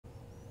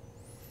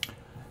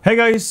Hey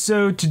guys,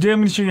 so today I'm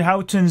going to show you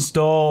how to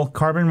install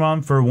Carbon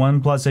ROM for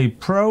OnePlus 8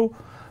 Pro.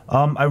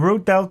 I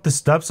wrote out the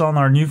steps on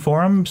our new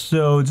forum,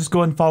 so just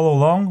go and follow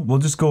along. We'll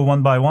just go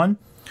one by one.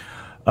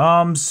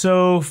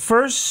 So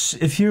first,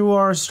 if you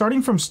are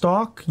starting from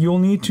stock, you'll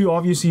need to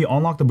obviously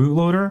unlock the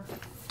bootloader.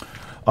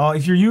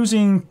 If you're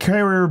using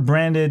carrier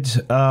branded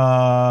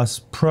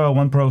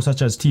One Pro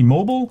such as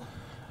T-Mobile,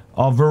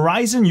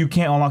 Verizon, you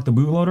can't unlock the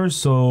bootloader,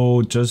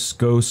 so just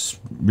go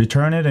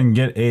return it and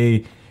get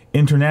a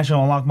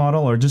international unlock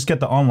model, or just get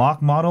the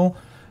unlock model,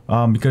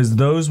 because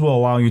those will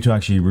allow you to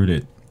actually root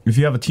it. If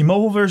you have a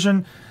T-Mobile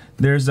version,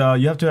 there's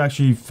you have to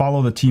actually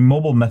follow the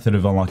T-Mobile method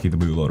of unlocking the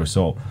bootloader.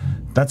 So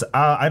that's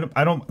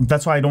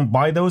that's why I don't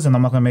buy those, and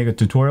I'm not gonna make a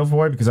tutorial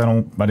for it because I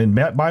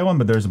didn't buy one,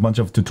 but there's a bunch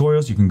of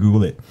tutorials, you can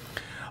Google it.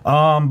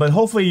 But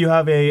hopefully you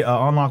have a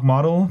unlock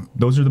model.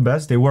 Those are the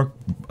best. They work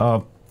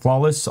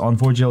flawless on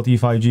 4G LTE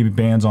 5G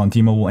bands on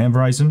T-Mobile and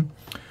Verizon.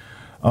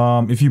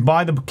 If you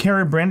buy the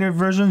carrier branded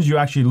versions, you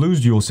actually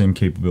lose dual SIM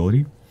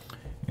capability,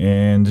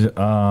 and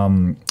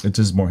it's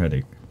just more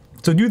headache.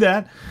 So do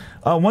that.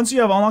 Once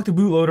you have unlocked the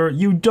bootloader,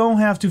 you don't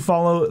have to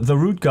follow the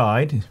root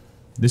guide.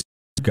 This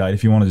guide,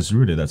 if you want to just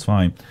root it, that's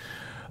fine.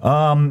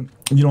 You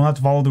don't have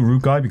to follow the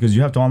root guide because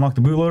you have to unlock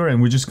the bootloader,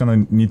 and we're just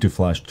gonna need to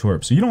flash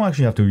twerp. So you don't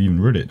actually have to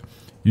even root it.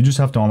 You just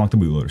have to unlock the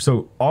bootloader.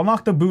 So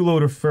unlock the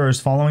bootloader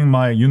first, following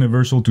my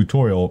universal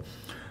tutorial,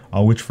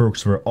 which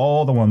works for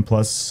all the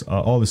OnePlus,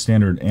 all the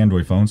standard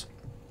Android phones.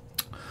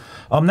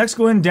 Next,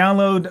 go ahead and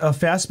download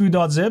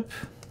Fastboot.zip.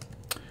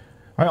 All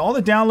right, all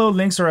the download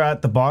links are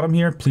at the bottom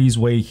here. Please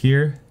wait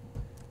here,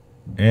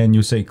 and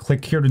you'll say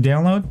click here to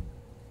download.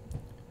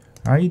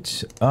 All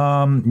right,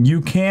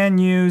 you can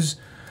use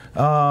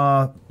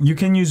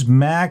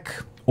Mac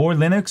or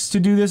Linux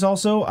to do this.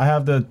 Also, I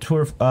have the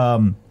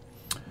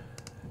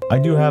I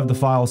do have the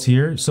files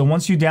here. So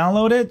once you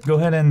download it, go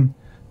ahead and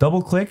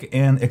double click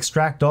and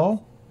extract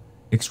all.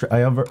 I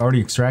have already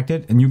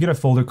extracted, and you get a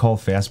folder called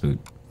Fastboot.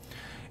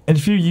 And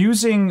if you're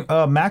using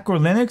Mac or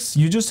Linux,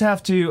 you just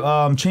have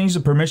to change the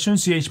permission,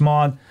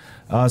 chmod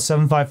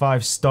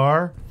 755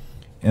 star,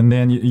 and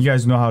then you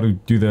guys know how to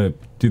do the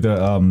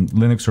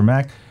Linux or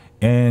Mac,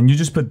 and you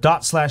just put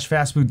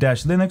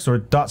 /fastboot-linux or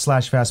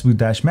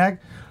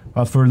 /fastboot-mac.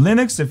 For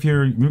Linux, if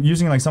you're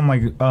using like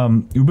something like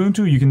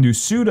Ubuntu, you can do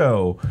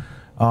sudo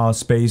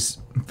space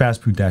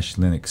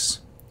fastboot-linux.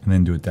 And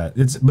then do it that.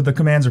 But the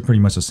commands are pretty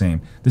much the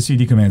same. The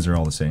CD commands are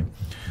all the same.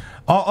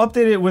 I'll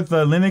update it with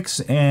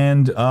Linux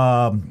and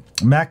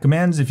Mac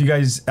commands. If you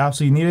guys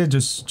absolutely need it,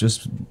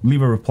 just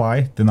leave a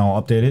reply. Then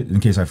I'll update it in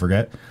case I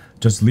forget.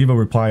 Just leave a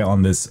reply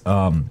on this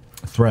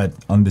thread,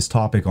 on this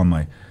topic on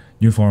my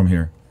new forum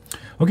here.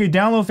 Okay,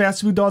 download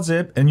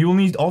fastboot.zip, and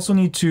you'll also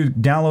need to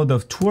download the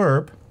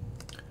twerp.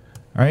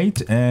 All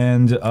right,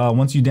 and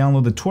once you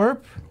download the twerp,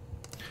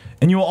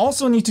 and you will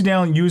also need to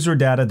download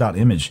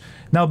userdata.image.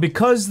 Now,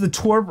 because the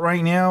twerp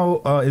right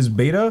now is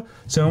beta,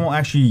 so it won't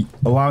actually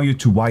allow you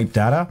to wipe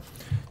data.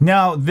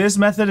 Now, this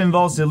method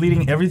involves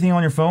deleting everything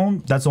on your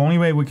phone. That's the only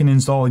way we can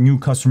install a new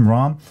custom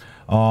ROM.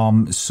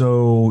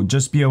 So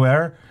just be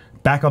aware,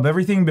 back up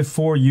everything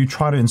before you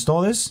try to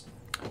install this.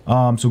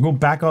 So go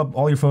back up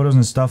all your photos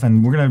and stuff,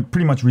 and we're gonna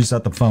pretty much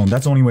reset the phone.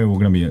 That's the only way we're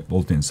gonna be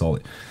able to install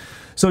it.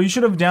 So you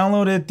should have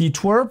downloaded the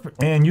twerp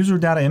and user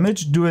data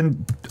image. Go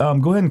ahead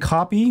and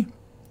copy.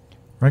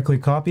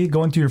 Right-click copy,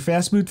 go into your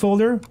Fastboot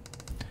folder,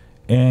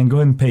 and go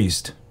ahead and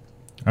paste.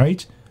 All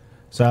right,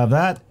 so I have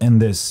that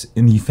and this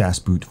in the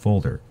Fastboot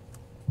folder.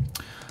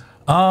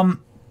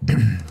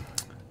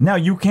 Now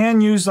you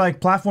can use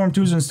like platform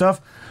tools and stuff.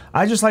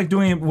 I just like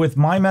doing it with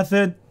my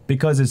method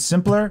because it's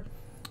simpler.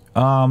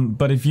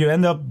 But if you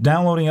end up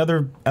downloading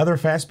other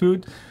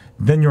Fastboot,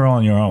 then you're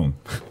on your own.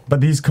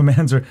 But these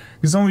commands are,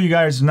 because some of you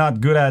guys are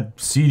not good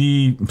at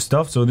CD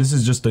stuff, so this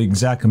is just the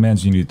exact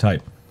commands you need to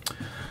type.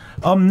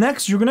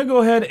 Next, you're gonna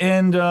go ahead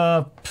and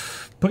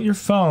put your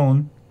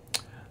phone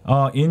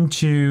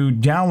into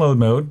download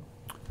mode.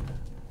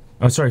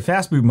 Oh, sorry,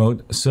 Fastboot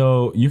mode.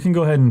 So you can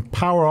go ahead and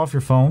power off your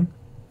phone.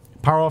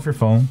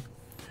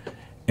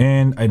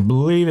 And I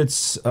believe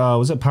it's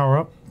was it power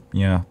up?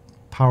 Yeah,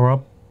 power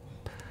up.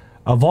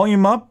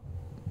 Volume up.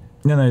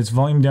 No, it's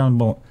volume down.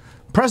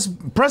 Press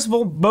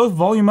both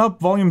volume up,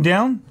 volume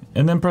down,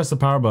 and then press the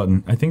power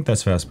button. I think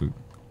that's Fastboot.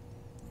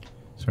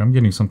 Sorry, I'm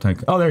getting some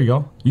type. Oh, there you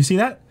go. You see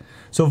that?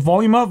 So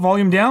volume up,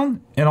 volume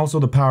down, and also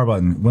the power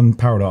button when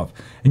powered off.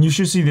 And you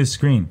should see this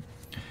screen.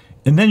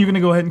 And then you're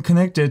gonna go ahead and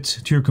connect it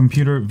to your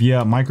computer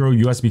via micro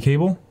USB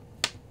cable.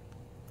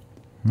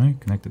 All right,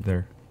 connect it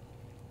there.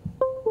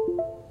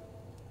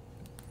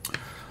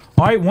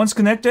 All right, once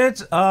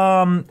connected,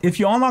 if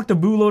you unlock the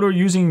bootloader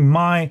using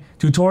my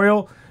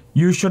tutorial,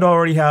 you should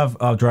already have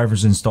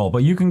drivers installed.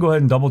 But you can go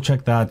ahead and double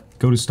check that.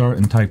 Go to start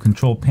and type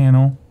control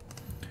panel.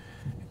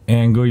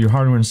 And go to your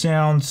hardware and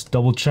sounds,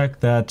 double check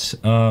that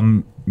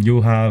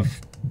you'll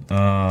have,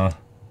 where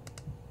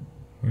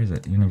is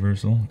it?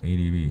 Universal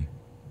ADB.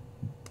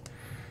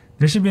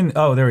 There should be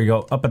oh, there we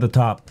go, up at the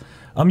top.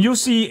 You'll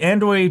see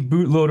Android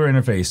bootloader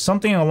interface,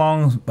 something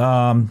along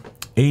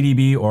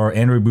ADB or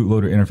Android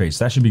bootloader interface.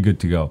 That should be good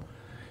to go.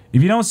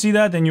 If you don't see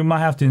that, then you might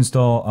have to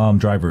install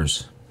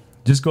drivers.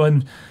 Just go ahead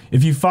and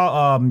if you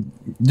follow,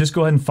 just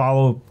go ahead and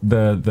follow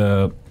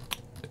the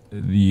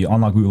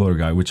Unlock Bootloader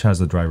guide, which has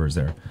the drivers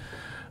there.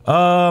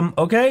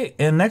 Okay,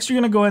 and next you're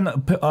gonna go ahead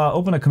and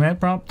open a command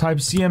prompt, type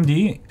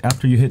CMD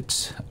after you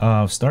hit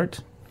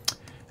start,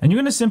 and you're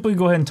gonna simply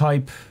go ahead and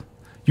type.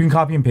 You can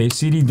copy and paste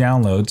CD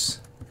downloads,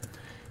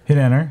 hit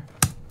enter,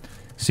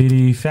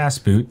 CD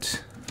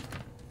fastboot,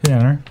 hit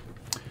enter,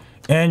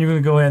 and you're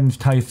gonna go ahead and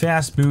type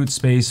fastboot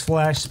space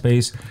flash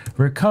space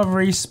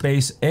recovery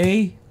space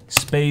a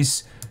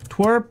space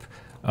twerp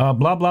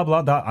blah blah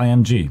blah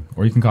 .img,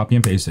 or you can copy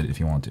and paste it if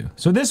you want to.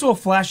 So this will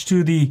flash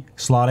to the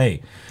slot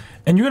A,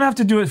 and you're gonna have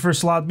to do it for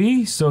slot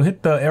B. So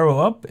hit the arrow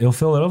up, it'll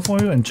fill it up for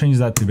you, and change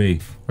that to B,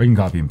 or you can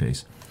copy and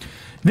paste.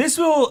 This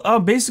will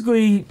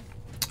basically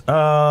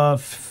install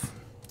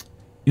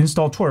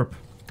twerp.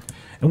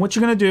 And what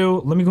you're gonna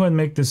do, let me go ahead and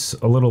make this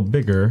a little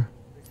bigger.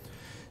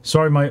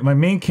 Sorry, my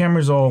main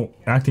camera is all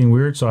acting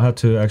weird, so I had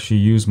to actually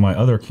use my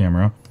other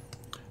camera.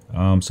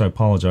 So I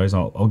apologize.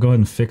 I'll go ahead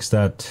and fix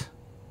that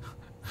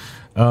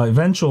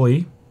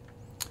eventually.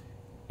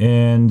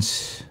 And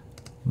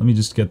let me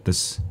just get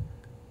this.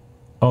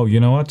 Oh, you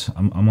know what?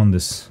 I'm on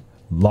this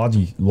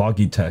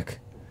Logitech.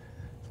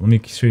 Let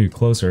me show you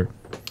closer.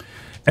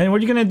 And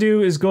what you're gonna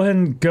do is go ahead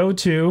and go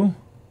to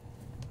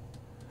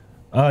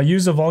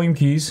use the volume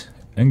keys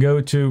and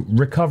go to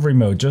recovery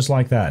mode, just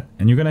like that.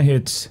 And you're gonna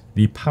hit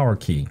the power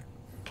key.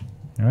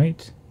 All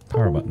right,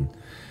 power button.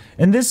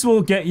 And this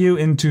will get you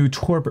into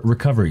twerp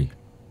recovery.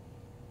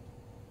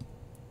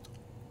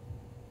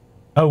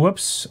 Oh,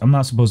 whoops, I'm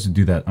not supposed to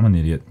do that. I'm an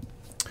idiot.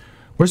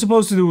 We're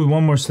supposed to do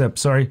one more step,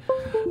 sorry.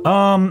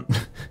 If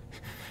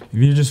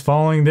you're just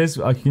following this,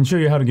 I can show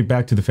you how to get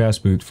back to the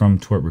fastboot from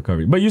twerp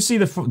recovery. But you see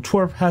the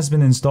twerp has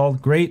been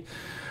installed, great.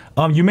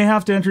 You may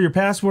have to enter your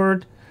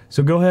password,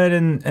 so go ahead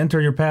and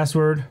enter your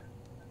password.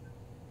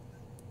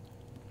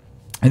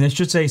 And it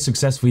should say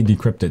successfully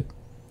decrypted.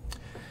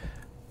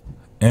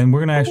 And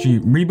we're gonna actually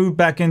reboot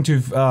back into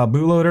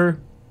Bootloader.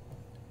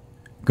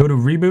 Go to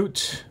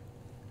reboot,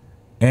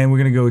 and we're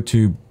gonna go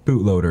to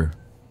Bootloader.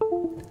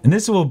 And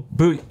this will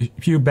boot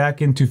you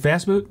back into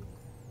Fastboot.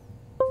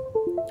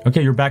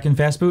 Okay, you're back in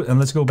Fastboot, and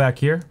let's go back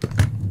here.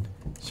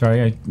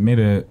 Sorry, I made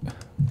a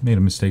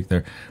mistake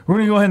there. We're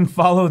gonna go ahead and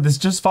follow this.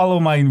 Just follow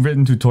my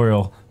written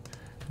tutorial.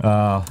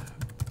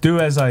 Do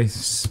as I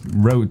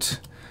wrote.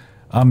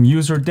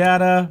 User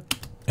data,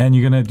 and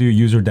you're gonna do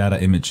user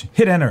data image.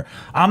 Hit enter.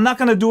 I'm not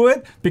gonna do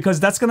it because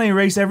that's gonna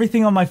erase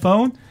everything on my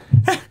phone.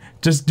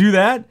 Just do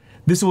that.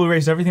 This will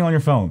erase everything on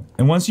your phone.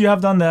 And once you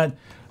have done that,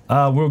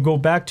 we'll go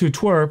back to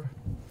twerp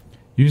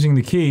using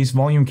the keys,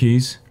 volume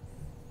keys.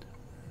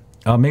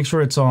 Make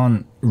sure it's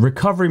on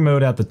recovery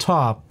mode at the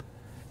top,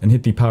 and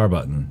hit the power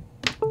button.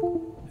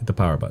 Hit the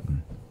power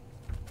button.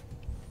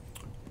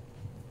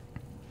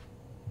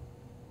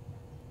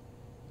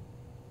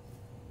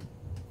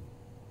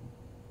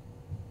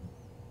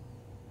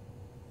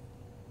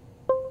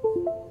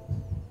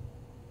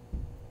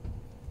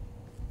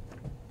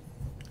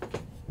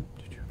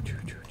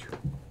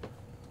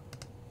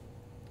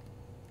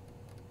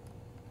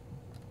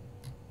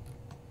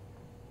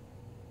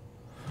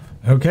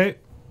 Okay,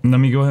 let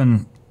me go ahead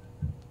and...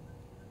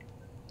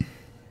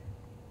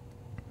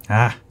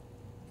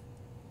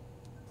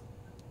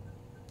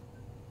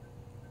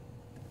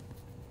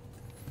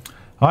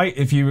 Alright,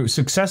 if you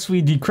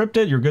successfully decrypt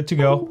it, you're good to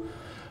go.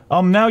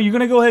 Now you're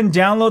gonna go ahead and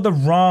download the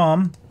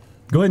ROM.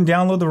 Go ahead and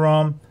download the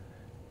ROM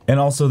and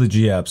also the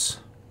GApps.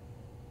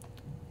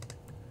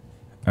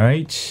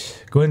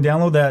 Alright, go ahead and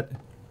download that.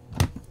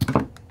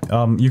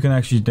 You can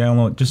actually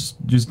download,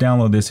 just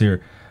download this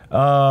here.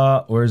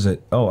 Where is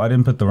it? Oh, I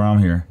didn't put the ROM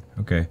here.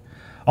 Okay.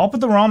 I'll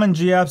put the ROM and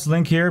GApps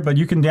link here, but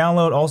you can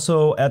download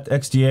also at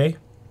XDA.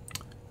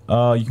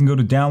 You can go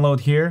to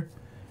download here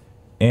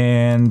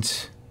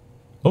and...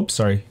 Oops,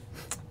 sorry.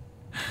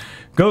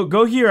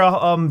 Go here.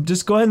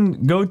 Just go ahead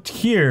and go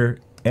here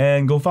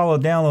and go follow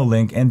the download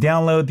link and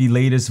download the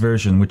latest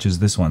version, which is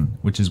this one,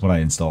 which is what I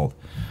installed.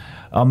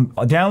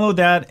 Download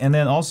that, and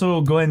then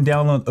also go ahead and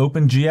download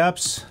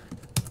OpenGApps,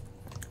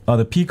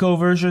 the Pico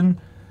version.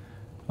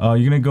 You're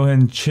gonna go ahead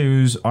and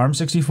choose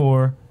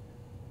ARM64,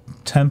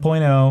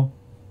 10.0,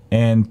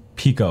 and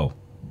Pico.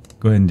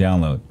 Go ahead and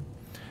download.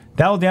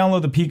 That will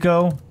download the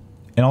Pico,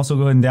 and also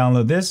go ahead and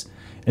download this.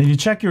 And if you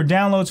check your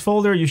downloads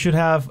folder, you should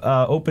have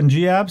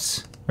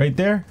OpenGApps right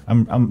there.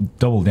 I'm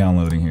double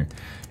downloading here.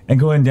 And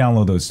go ahead and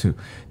download those two.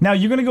 Now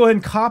you're gonna go ahead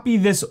and copy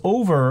this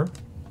over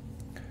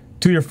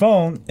to your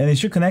phone, and it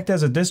should connect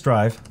as a disk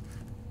drive.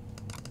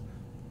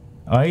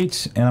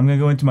 Alright, and I'm gonna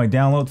go into my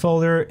download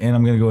folder, and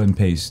I'm gonna go ahead and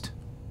paste.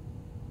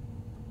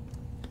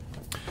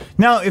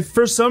 Now, if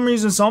for some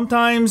reason,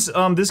 sometimes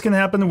this can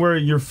happen where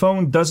your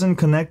phone doesn't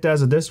connect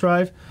as a disk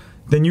drive,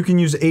 then you can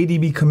use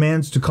ADB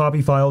commands to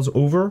copy files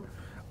over.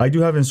 I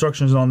do have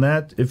instructions on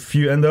that. If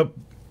you end up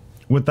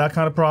with that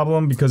kind of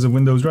problem because of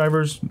Windows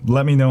drivers,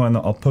 let me know and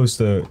I'll post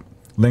a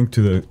link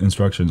to the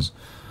instructions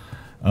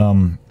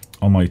on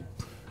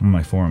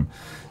my forum.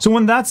 So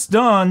when that's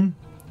done,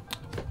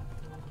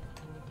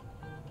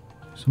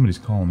 Somebody's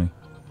calling me.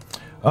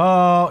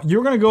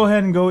 You're gonna go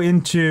ahead and go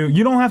into,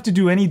 you don't have to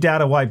do any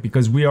data wipe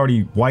because we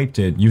already wiped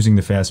it using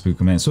the fastboot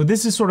command. So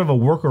this is sort of a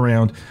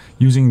workaround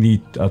using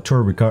the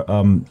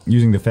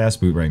using the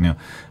fastboot right now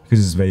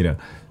because it's beta.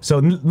 So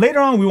later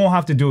on we won't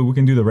have to do it. We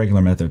can do the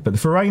regular method. But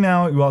for right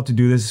now, you have to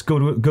do this. Go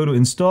to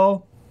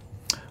install.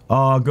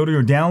 Go to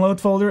your download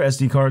folder,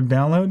 SD card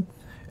download,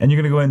 and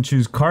you're gonna go ahead and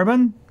choose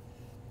Carbon,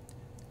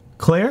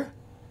 clear,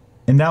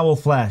 and that will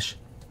flash.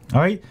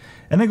 All right,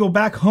 and then go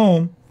back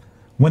home.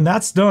 When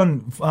that's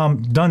done,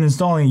 done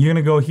installing, you're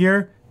gonna go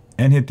here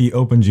and hit the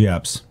Open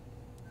GApps.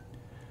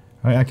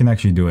 All right, I can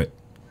actually do it.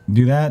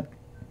 Do that.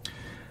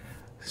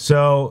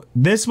 So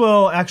this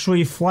will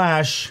actually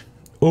flash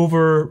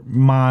over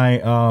my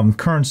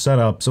current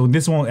setup. So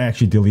this won't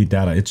actually delete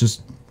data. It's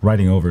just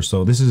writing over.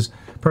 So this is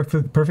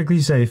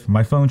perfectly safe.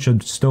 My phone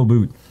should still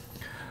boot.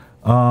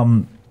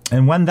 And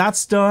when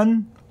that's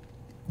done,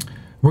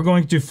 we're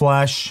going to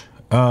flash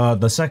the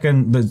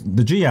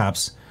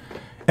GApps.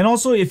 And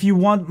also, if you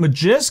want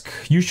Magisk,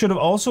 you should have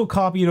also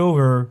copied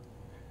over.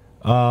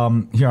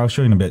 Here, I'll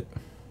show you in a bit.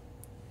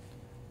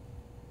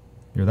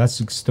 Here,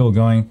 that's still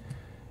going.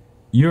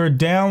 Your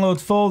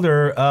download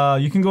folder,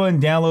 you can go ahead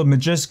and download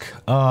Magisk.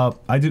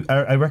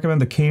 I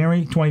recommend the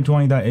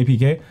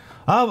canary2020.apk.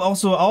 I'll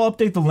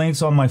update the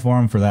links on my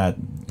forum for that.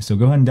 So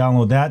go ahead and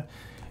download that.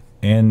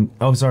 And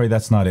oh, sorry,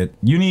 that's not it.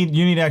 You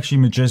need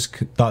actually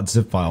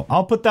magisk.zip file.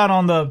 I'll put that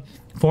on the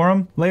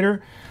forum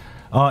later.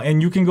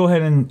 And you can go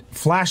ahead and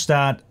flash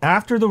that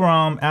after the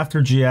ROM,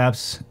 after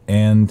GApps,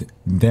 and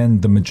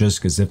then the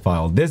Magisk zip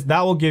file.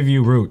 That will give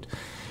you root.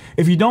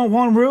 If you don't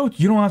want root,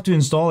 you don't have to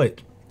install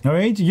it. All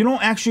right, you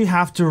don't actually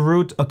have to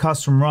root a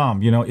custom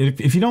ROM. You know,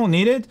 if you don't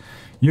need it,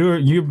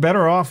 you're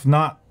better off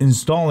not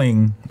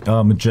installing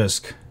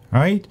Magisk. All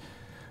right,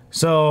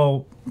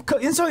 so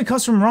installing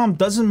custom ROM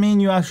doesn't mean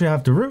you actually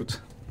have to root.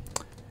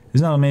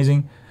 Isn't that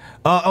amazing?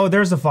 Oh,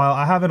 there's the file.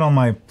 I have it on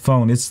my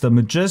phone. It's the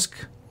Magisk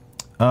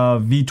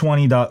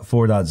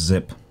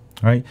v20.4.zip. All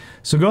right,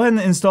 so go ahead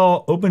and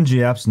install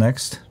OpenGApps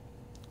next.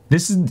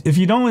 This is, if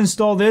you don't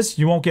install this,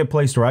 you won't get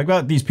Play Store. I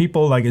got these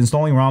people like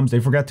installing ROMs, they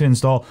forget to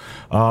install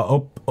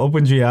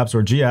OpenGApps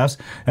or GApps,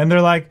 and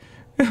they're like,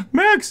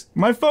 Max,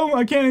 my phone,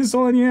 I can't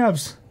install any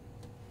apps.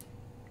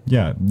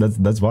 Yeah,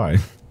 that's why.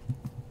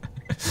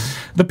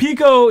 The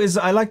Pico is,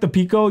 I like the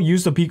Pico,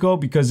 use the Pico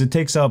because it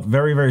takes up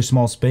very, very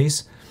small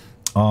space.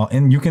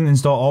 And you can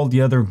install all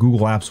the other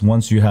Google apps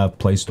once you have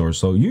Play Store.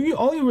 So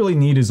all you really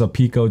need is a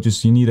Pico.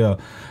 Just you need a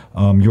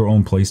your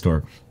own Play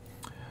Store.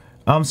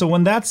 So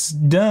when that's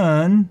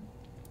done,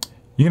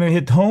 you're gonna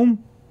hit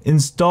Home,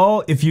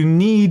 Install. If you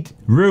need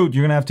root,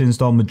 you're gonna have to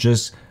install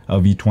Magisk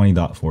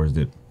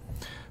v20.4zip.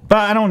 But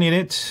I don't need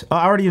it.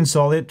 I already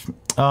installed it.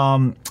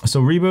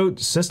 So reboot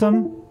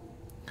system,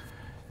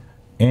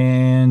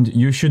 and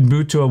you should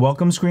boot to a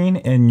welcome screen,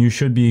 and you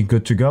should be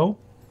good to go.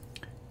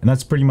 And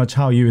that's pretty much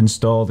how you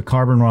install the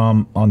Carbon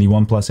ROM on the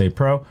OnePlus 8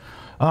 Pro.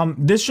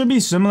 This should be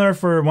similar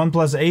for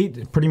OnePlus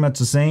 8, pretty much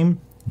the same,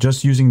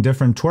 just using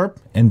different twerp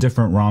and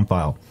different ROM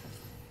file.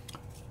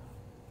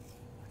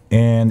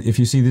 And if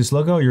you see this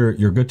logo,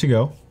 you're good to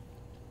go.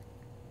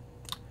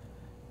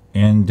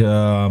 And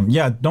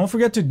yeah, don't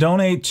forget to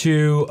donate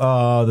to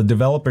the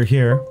developer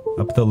here.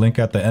 I'll put the link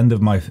at the end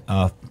of my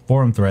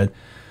forum thread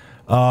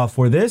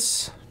for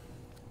this.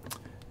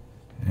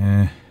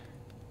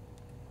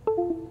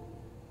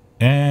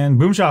 And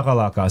boom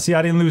shakalaka. See,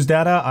 I didn't lose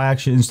data. I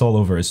actually installed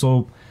over it.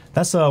 So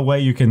that's a way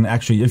you can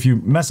actually, if you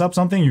mess up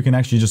something, you can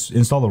actually just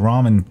install the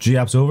ROM and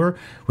GApps over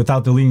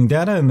without deleting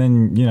data, and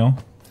then, you know,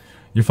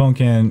 your phone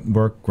can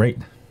work great.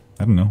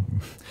 I don't know.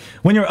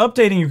 When you're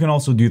updating, you can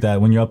also do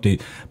that when you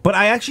update. But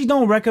I actually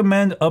don't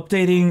recommend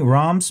updating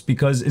ROMs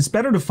because it's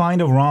better to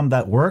find a ROM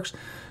that works,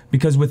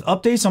 because with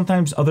updates,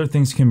 sometimes other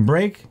things can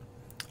break.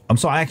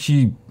 So I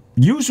actually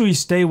usually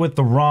stay with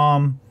the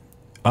ROM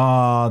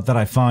that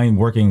I find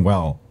working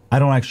well. I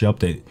don't actually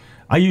update it.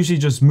 I usually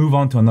just move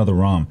on to another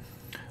ROM.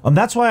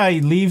 That's why I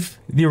leave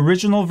the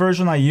original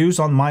version I use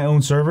on my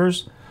own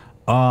servers.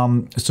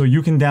 So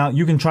you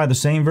can try the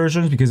same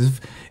versions, because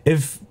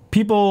if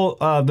people,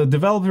 the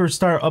developers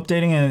start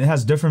updating and it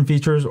has different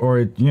features, or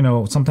it, you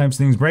know, sometimes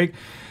things break,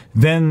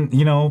 then,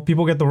 you know,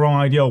 people get the wrong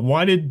idea.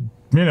 Why did,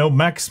 you know,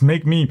 Max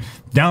make me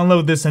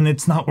download this and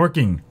it's not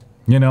working?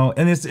 You know,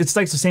 and it's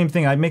like the same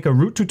thing. I make a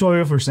root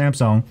tutorial for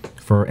Samsung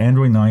for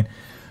Android 9.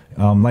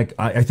 Like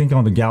I think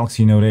on the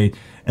Galaxy Note 8,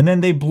 and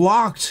then they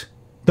blocked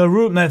the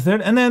root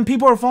method, and then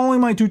people are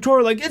following my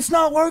tutorial like, it's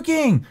not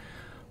working.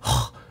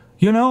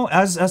 You know,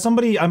 as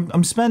somebody,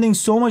 I'm spending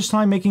so much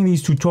time making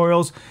these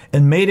tutorials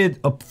and made it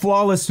a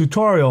flawless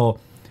tutorial,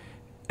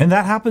 and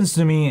that happens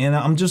to me, and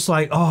I'm just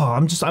like, oh,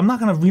 I'm not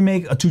gonna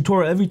remake a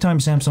tutorial every time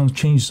Samsung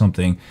changed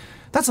something.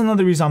 That's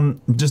another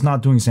reason I'm just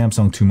not doing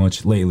Samsung too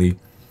much lately.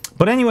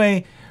 But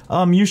anyway,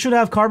 you should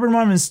have Carbon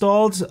ROM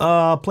installed,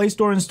 Play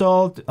Store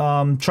installed.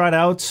 Try it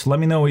out. Let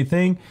me know what you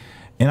think.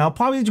 And I'll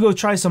probably go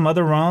try some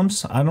other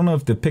ROMs. I don't know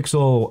if the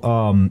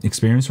Pixel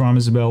Experience ROM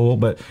is available,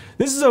 but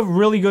this is a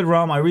really good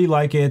ROM. I really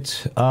like it.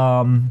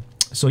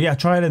 So yeah,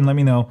 try it and let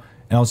me know.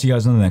 And I'll see you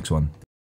guys in the next one.